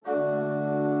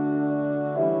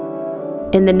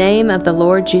In the name of the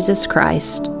Lord Jesus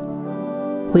Christ,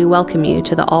 we welcome you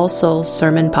to the All Souls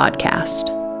Sermon Podcast.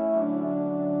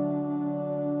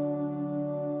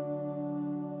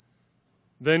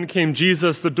 Then came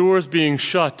Jesus, the doors being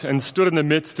shut, and stood in the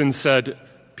midst and said,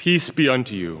 "Peace be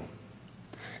unto you.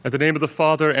 In the name of the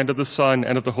Father, and of the Son,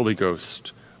 and of the Holy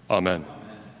Ghost. Amen."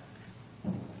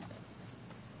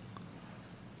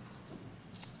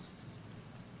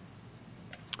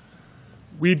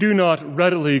 We do not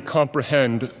readily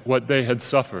comprehend what they had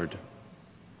suffered.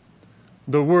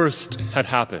 The worst had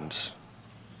happened.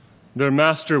 Their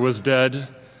master was dead,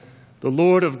 the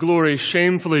Lord of glory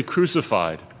shamefully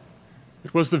crucified.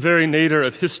 It was the very nadir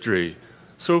of history,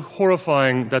 so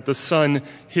horrifying that the sun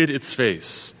hid its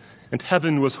face, and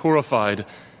heaven was horrified,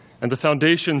 and the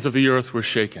foundations of the earth were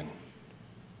shaken.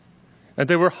 And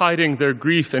they were hiding their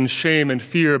grief and shame and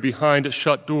fear behind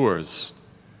shut doors.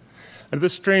 And the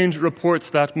strange reports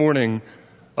that morning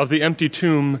of the empty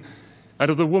tomb and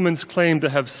of the woman's claim to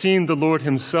have seen the Lord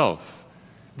himself,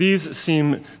 these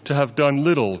seem to have done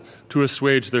little to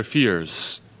assuage their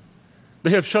fears.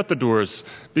 They have shut the doors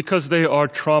because they are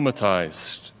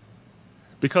traumatized,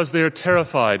 because they are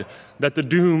terrified that the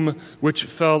doom which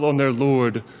fell on their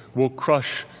Lord will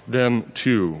crush them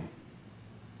too.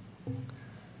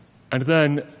 And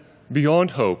then,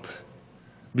 beyond hope,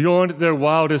 beyond their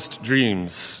wildest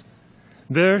dreams,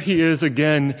 there he is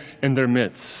again in their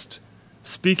midst,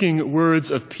 speaking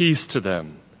words of peace to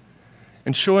them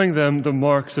and showing them the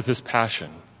marks of his passion.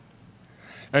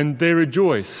 And they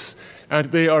rejoice,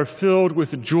 and they are filled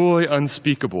with joy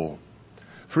unspeakable,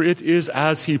 for it is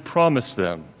as he promised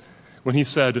them when he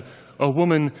said, "A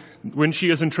woman, when she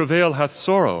is in travail, hath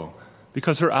sorrow,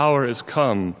 because her hour is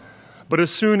come. But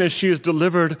as soon as she is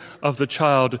delivered of the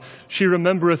child, she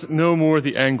remembereth no more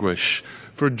the anguish,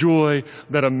 for joy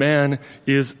that a man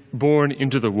is born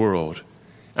into the world.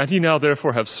 And ye now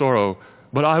therefore have sorrow,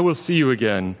 but I will see you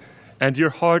again, and your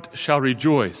heart shall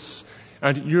rejoice,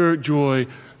 and your joy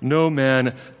no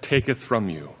man taketh from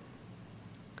you."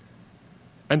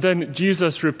 And then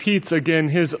Jesus repeats again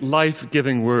his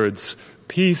life-giving words,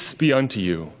 "Peace be unto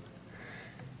you."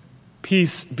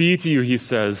 "Peace be to you," he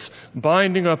says,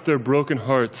 binding up their broken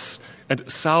hearts and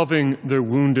salving their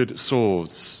wounded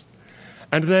souls.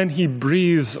 And then he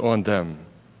breathes on them,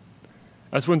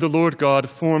 as when the Lord God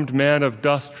formed man of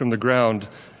dust from the ground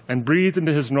and breathed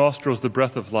into his nostrils the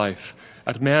breath of life,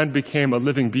 and man became a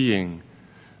living being.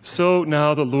 So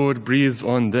now the Lord breathes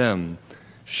on them,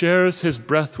 shares his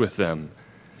breath with them,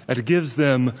 and gives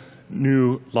them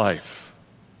new life.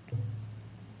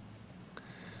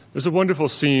 There's a wonderful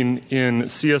scene in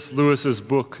C.S. Lewis's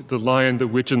book, The Lion, the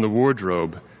Witch, and the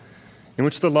Wardrobe, in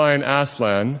which the lion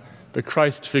Aslan, the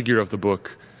Christ figure of the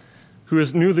book, who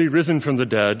is newly risen from the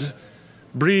dead,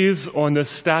 breathes on the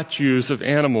statues of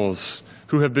animals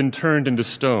who have been turned into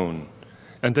stone,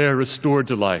 and they are restored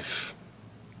to life.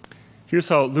 Here's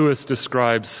how Lewis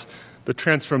describes the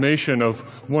transformation of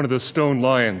one of the stone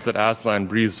lions that Aslan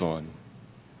breathes on.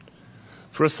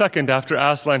 "For a second after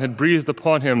Aslan had breathed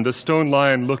upon him, the stone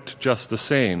lion looked just the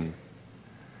same.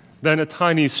 Then a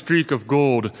tiny streak of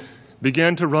gold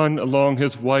began to run along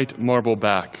his white marble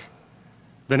back.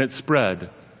 Then it spread.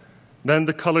 Then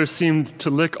the color seemed to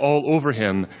lick all over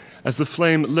him as the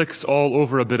flame licks all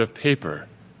over a bit of paper.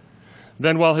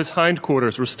 Then, while his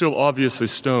hindquarters were still obviously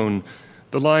stone,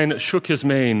 the lion shook his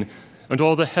mane, and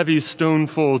all the heavy stone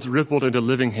folds rippled into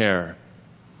living hair.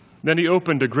 Then he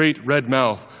opened a great red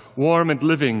mouth, warm and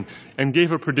living, and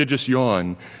gave a prodigious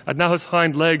yawn. And now his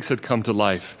hind legs had come to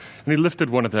life, and he lifted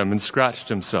one of them and scratched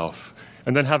himself.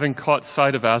 And then, having caught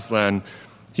sight of Aslan,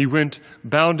 he went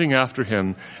bounding after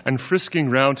him and frisking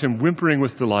round him, whimpering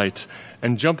with delight,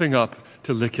 and jumping up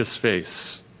to lick his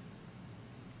face."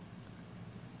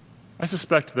 I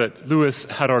suspect that Lewis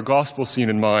had our gospel scene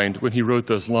in mind when he wrote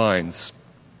those lines.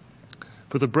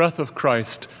 For the breath of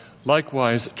Christ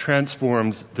likewise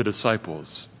transforms the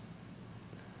disciples.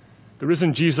 The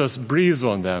risen Jesus breathes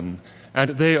on them,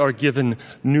 and they are given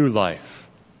new life.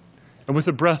 And with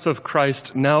the breath of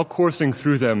Christ now coursing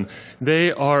through them,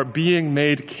 they are being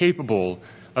made capable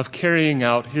of carrying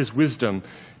out his wisdom,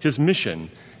 his mission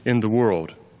in the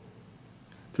world.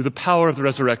 Through the power of the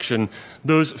resurrection,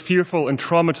 those fearful and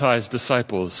traumatized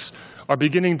disciples are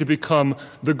beginning to become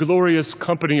the glorious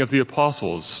company of the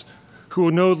apostles, who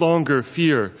will no longer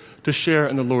fear to share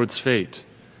in the Lord's fate,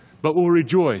 but will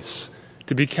rejoice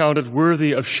to be counted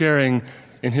worthy of sharing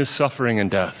in his suffering and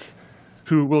death,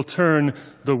 who will turn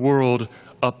the world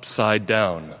upside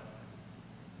down.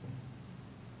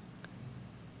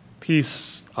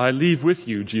 "Peace I leave with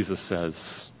you," Jesus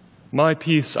says. "My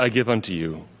peace I give unto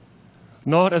you.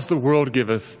 Not as the world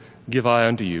giveth, give I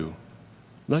unto you.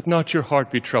 let not your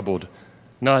heart be troubled,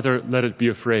 neither let it be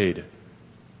afraid.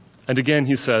 And again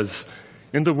he says,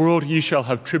 in the world ye shall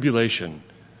have tribulation,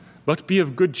 but be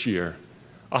of good cheer.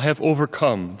 I have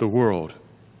overcome the world.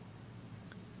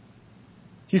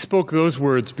 He spoke those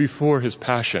words before his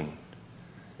passion.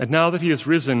 And now that he has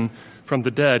risen from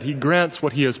the dead, he grants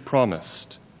what he has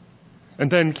promised. And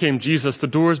then came Jesus, the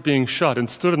doors being shut, and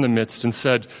stood in the midst and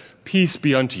said, peace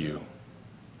be unto you.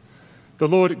 The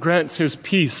Lord grants his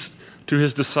peace to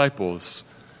his disciples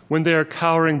when they are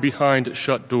cowering behind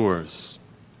shut doors.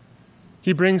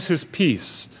 He brings his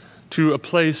peace to a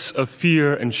place of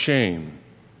fear and shame.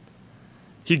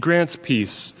 He grants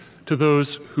peace to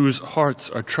those whose hearts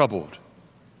are troubled.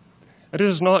 It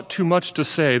is not too much to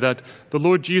say that the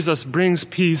Lord Jesus brings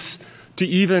peace to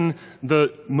even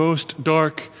the most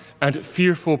dark and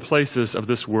fearful places of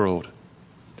this world.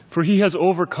 For he has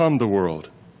overcome the world,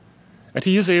 and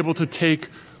he is able to take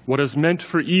what is meant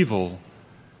for evil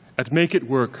and make it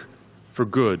work for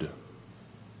good.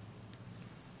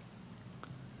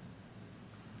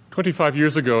 25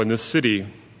 years ago in this city,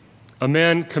 a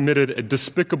man committed a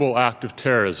despicable act of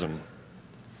terrorism.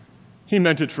 He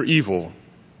meant it for evil,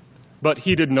 but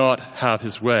he did not have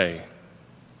his way.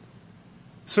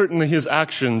 Certainly his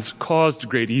actions caused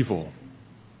great evil.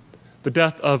 The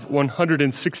death of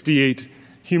 168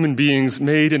 human beings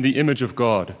made in the image of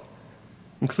God,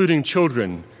 including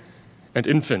children and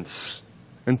infants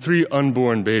and 3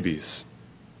 unborn babies.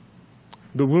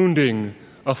 The wounding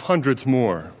of hundreds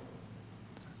more.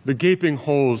 The gaping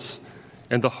holes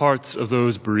in the hearts of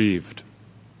those bereaved.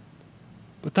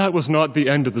 But that was not the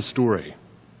end of the story.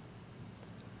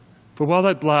 For while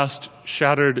that blast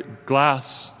shattered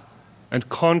glass and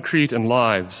concrete and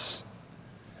lives,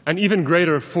 an even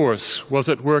greater force was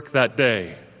at work that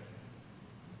day.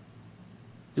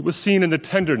 It was seen in the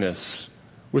tenderness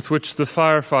with which the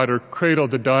firefighter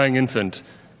cradled the dying infant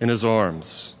in his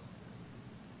arms,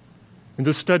 in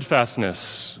the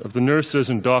steadfastness of the nurses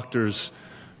and doctors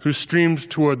who streamed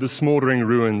toward the smoldering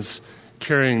ruins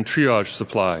carrying triage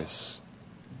supplies,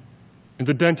 and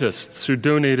the dentists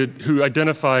who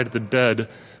identified the dead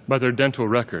by their dental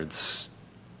records,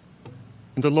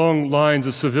 and the long lines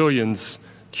of civilians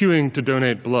queuing to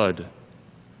donate blood,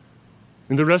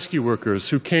 and the rescue workers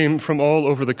who came from all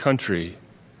over the country,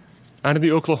 and in the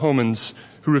Oklahomans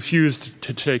who refused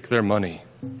to take their money.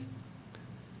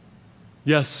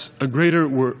 Yes, a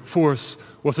greater force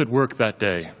was at work that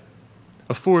day,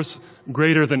 a force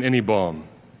greater than any bomb.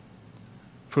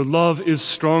 For love is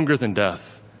stronger than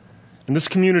death, and this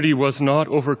community was not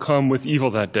overcome with evil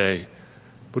that day,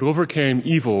 but overcame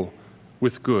evil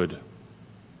with good.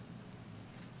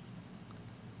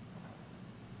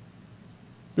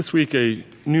 This week, a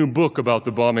new book about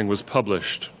the bombing was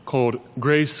published called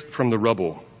Grace from the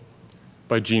Rubble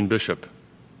by Gene Bishop.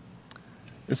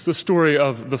 It's the story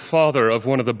of the father of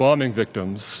one of the bombing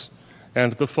victims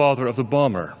and the father of the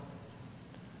bomber,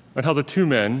 and how the two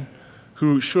men,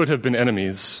 who should have been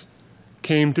enemies,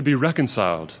 came to be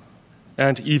reconciled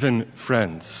and even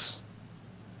friends.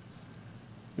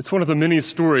 It's one of the many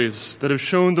stories that have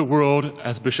shown the world,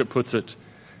 as Bishop puts it,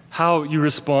 how you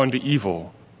respond to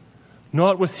evil,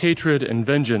 not with hatred and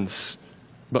vengeance,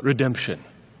 but redemption.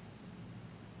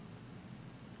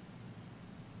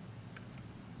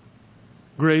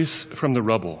 Grace from the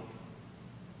rubble.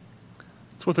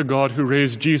 It's what the God who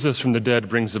raised Jesus from the dead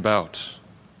brings about.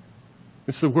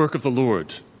 It's the work of the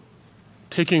Lord,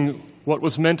 taking what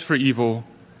was meant for evil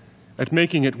and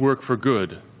making it work for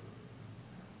good,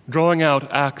 drawing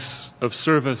out acts of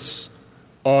service,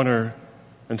 honor,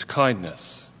 and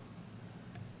kindness.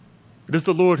 It is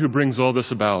the Lord who brings all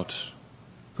this about,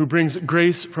 who brings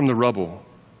grace from the rubble,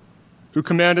 who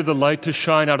commanded the light to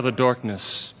shine out of the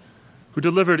darkness, who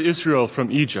delivered Israel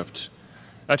from Egypt,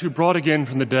 and who brought again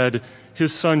from the dead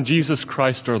his Son, Jesus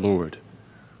Christ our Lord,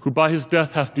 who by his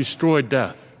death hath destroyed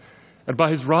death, and by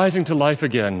his rising to life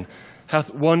again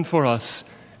hath won for us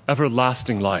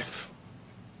everlasting life.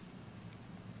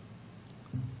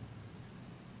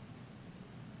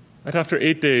 And after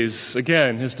 8 days,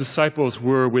 again, his disciples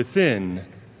were within,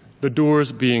 the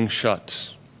doors being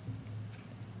shut.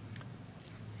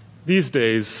 These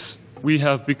days, we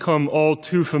have become all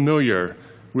too familiar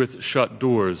with shut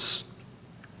doors.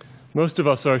 Most of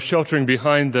us are sheltering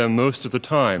behind them most of the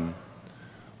time,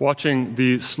 watching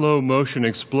the slow motion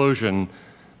explosion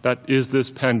that is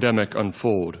this pandemic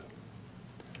unfold.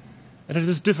 And it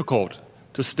is difficult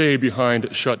to stay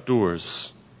behind shut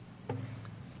doors.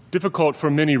 Difficult for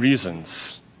many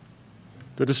reasons.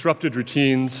 The disrupted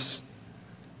routines,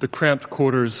 the cramped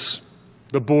quarters,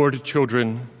 the bored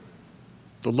children,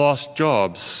 the lost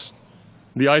jobs,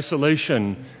 the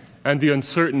isolation and the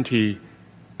uncertainty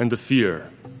and the fear.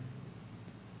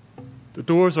 The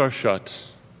doors are shut,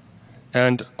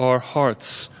 and our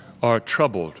hearts are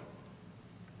troubled.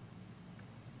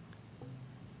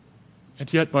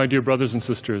 And yet, my dear brothers and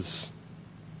sisters,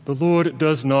 the Lord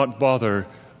does not bother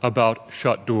about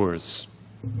shut doors.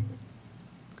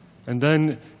 And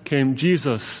then came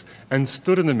Jesus and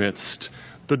stood in the midst,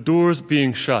 the doors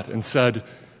being shut, and said,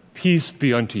 "Peace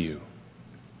be unto you."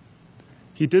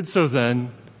 He did so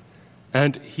then,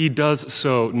 and he does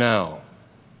so now.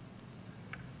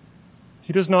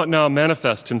 He does not now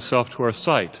manifest himself to our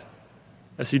sight,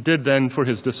 as he did then for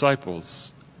his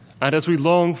disciples, and as we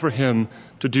long for him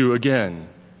to do again.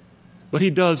 But he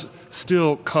does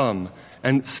still come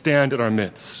and stand in our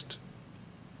midst.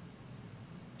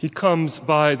 He comes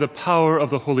by the power of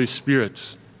the Holy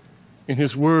Spirit in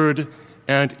his word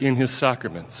and in his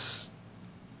sacraments.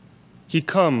 He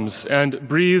comes and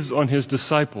breathes on his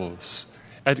disciples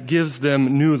and gives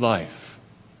them new life.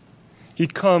 He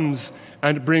comes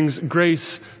and brings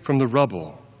grace from the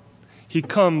rubble. He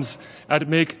comes and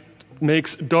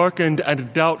makes darkened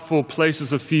and doubtful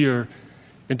places of fear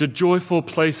into joyful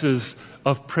places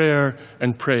of prayer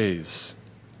and praise.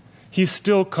 He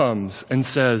still comes and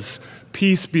says,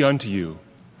 "Peace be unto you.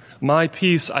 My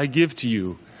peace I give to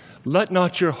you. Let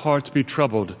not your hearts be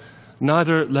troubled,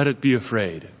 neither let it be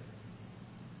afraid."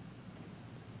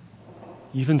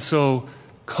 Even so,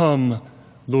 come,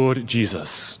 Lord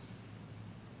Jesus.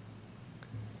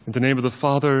 In the name of the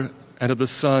Father, and of the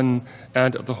Son,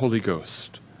 and of the Holy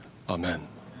Ghost. Amen.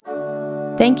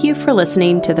 Thank you for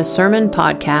listening to the sermon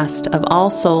podcast of All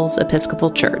Souls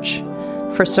Episcopal Church.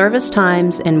 For service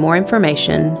times and more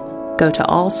information, go to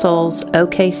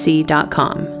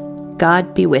allsoulsokc.com.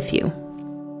 God be with you.